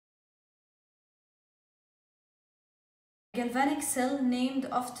galvanic cell named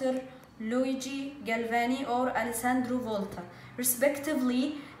after Luigi Galvani or Alessandro Volta, respectively,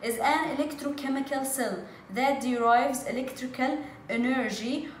 is an electrochemical cell that derives electrical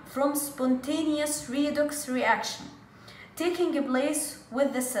energy from spontaneous redox reaction taking place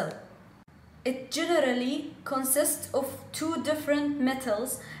with the cell. It generally consists of two different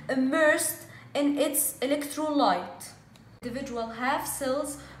metals immersed in its electrolyte. Individual half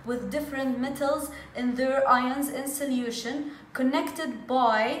cells with different metals in their ions in solution connected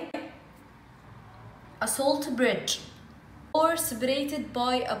by a salt bridge or separated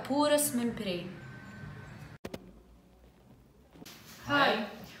by a porous membrane. Hi,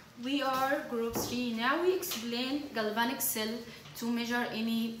 we are group 3. Now we explain galvanic cell to measure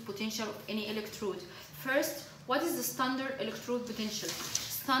any potential of any electrode. First, what is the standard electrode potential?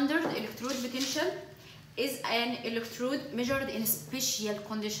 Standard electrode potential is an electrode measured in special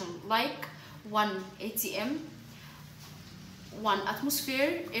condition like 1 atm, 1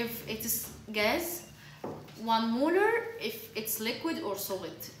 atmosphere if it is gas, 1 molar if it's liquid or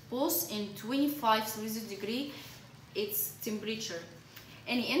solid, both in 25 Celsius degree its temperature.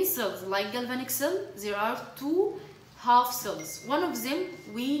 In cells like galvanic cell, there are two half cells. One of them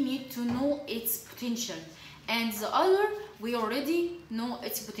we need to know its potential, and the other we already know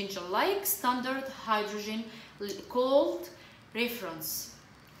its potential, like standard hydrogen called reference.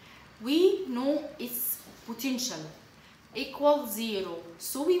 We know its potential equals 0,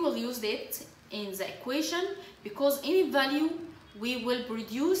 so we will use it in the equation because any value we will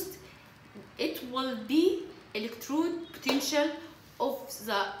produce, it will be electrode potential of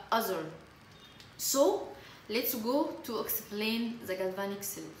the other. So let's go to explain the galvanic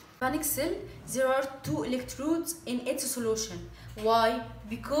cell. Galvanic cell, there are two electrodes in its solution. Why?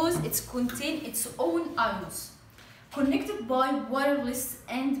 Because it contains its own ions connected by wireless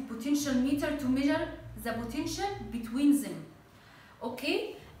and potential meter to measure the potential between them.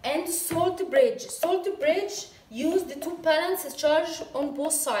 Okay? And salt bridge. Salt bridge used to balance charge on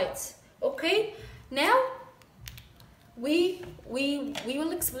both sides. Okay? Now we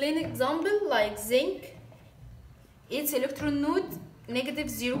will explain example like zinc. Its electron node negative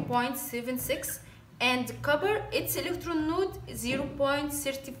 0.76 and copper its electron node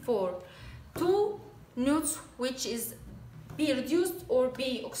 0.34. Two nodes which is be reduced or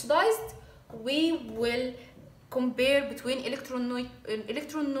be oxidized. We will compare between electron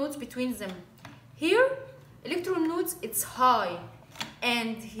nodes between them. Here electron nodes it's high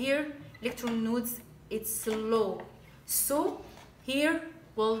and here electron nodes it's low. So here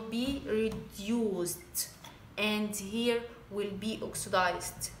will be reduced and here will be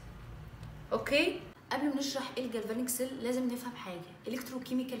oxidized. Okay? قبل ما نشرح ايه الجالفانيك سيل لازم نفهم حاجه.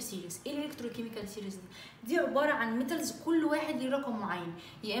 الكتروكيميكال سيريز. ايه الالكتروكيميكال سيريز دي؟ عباره عن ميتالز كل واحد ليه رقم معين،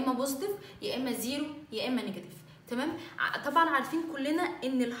 يا اما بوزيتيف يا اما زيرو يا اما نيجاتيف. تمام؟ طبعا عارفين كلنا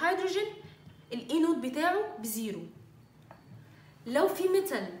ان الهيدروجين الاي نود بتاعه بزيرو. لو في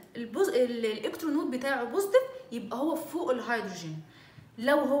ميتال الالكترون نود بتاعه بوزيتيف يبقى هو فوق الهيدروجين،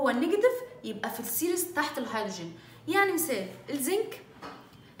 لو هو نيجاتيف يبقى في السيريز تحت الهيدروجين. يعني مثال الزنك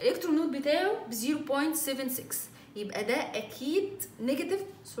الالكترون نود بتاعه ب 0.76 يبقى ده اكيد نيجاتيف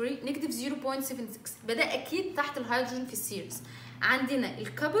 0.76 يبقى ده اكيد تحت الهيدروجين في السيريز. عندنا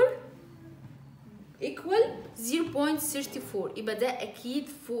الكبر ايكوال 0.34 يبقى ده اكيد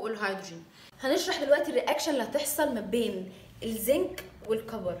فوق الهيدروجين. هنشرح دلوقتي الرياكشن اللي هتحصل ما بين الزنك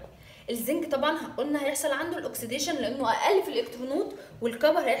والكبر. الزنك طبعا قلنا هيحصل عنده الاكسيديشن لانه اقل في الالكترونات،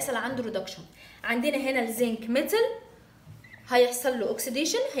 والكبر هيحصل عنده ريدكشن. عندنا هنا الزنك ميتال هيحصل له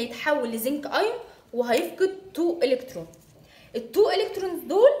اوكسيديشن هيتحول لزنك ايون وهيفقد 2 الكترون. ال2 الكترون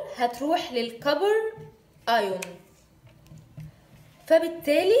دول هتروح للكبر ايون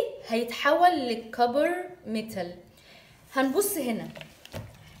فبالتالي هيتحول للكبر ميتال. هنبص هنا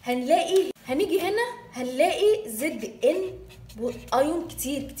هنيجي هنا هنلاقي زد ان ايون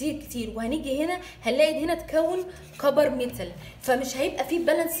كتير وهنيجي هنا هنلاقي هنا تكون كبر ميتال، فمش هيبقى فيه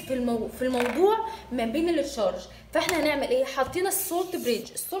بالانس في الموضوع ما بين التشارج. فاحنا هنعمل ايه؟ حاطين السولت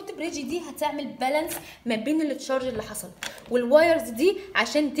بريدج دي هتعمل بالانس ما بين التشارج اللي حصل، والوايرز دي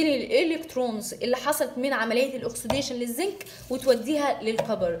عشان تنقل الالكترونز اللي حصلت من عمليه الاكسيديشن للزنك وتوديها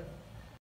للكبر.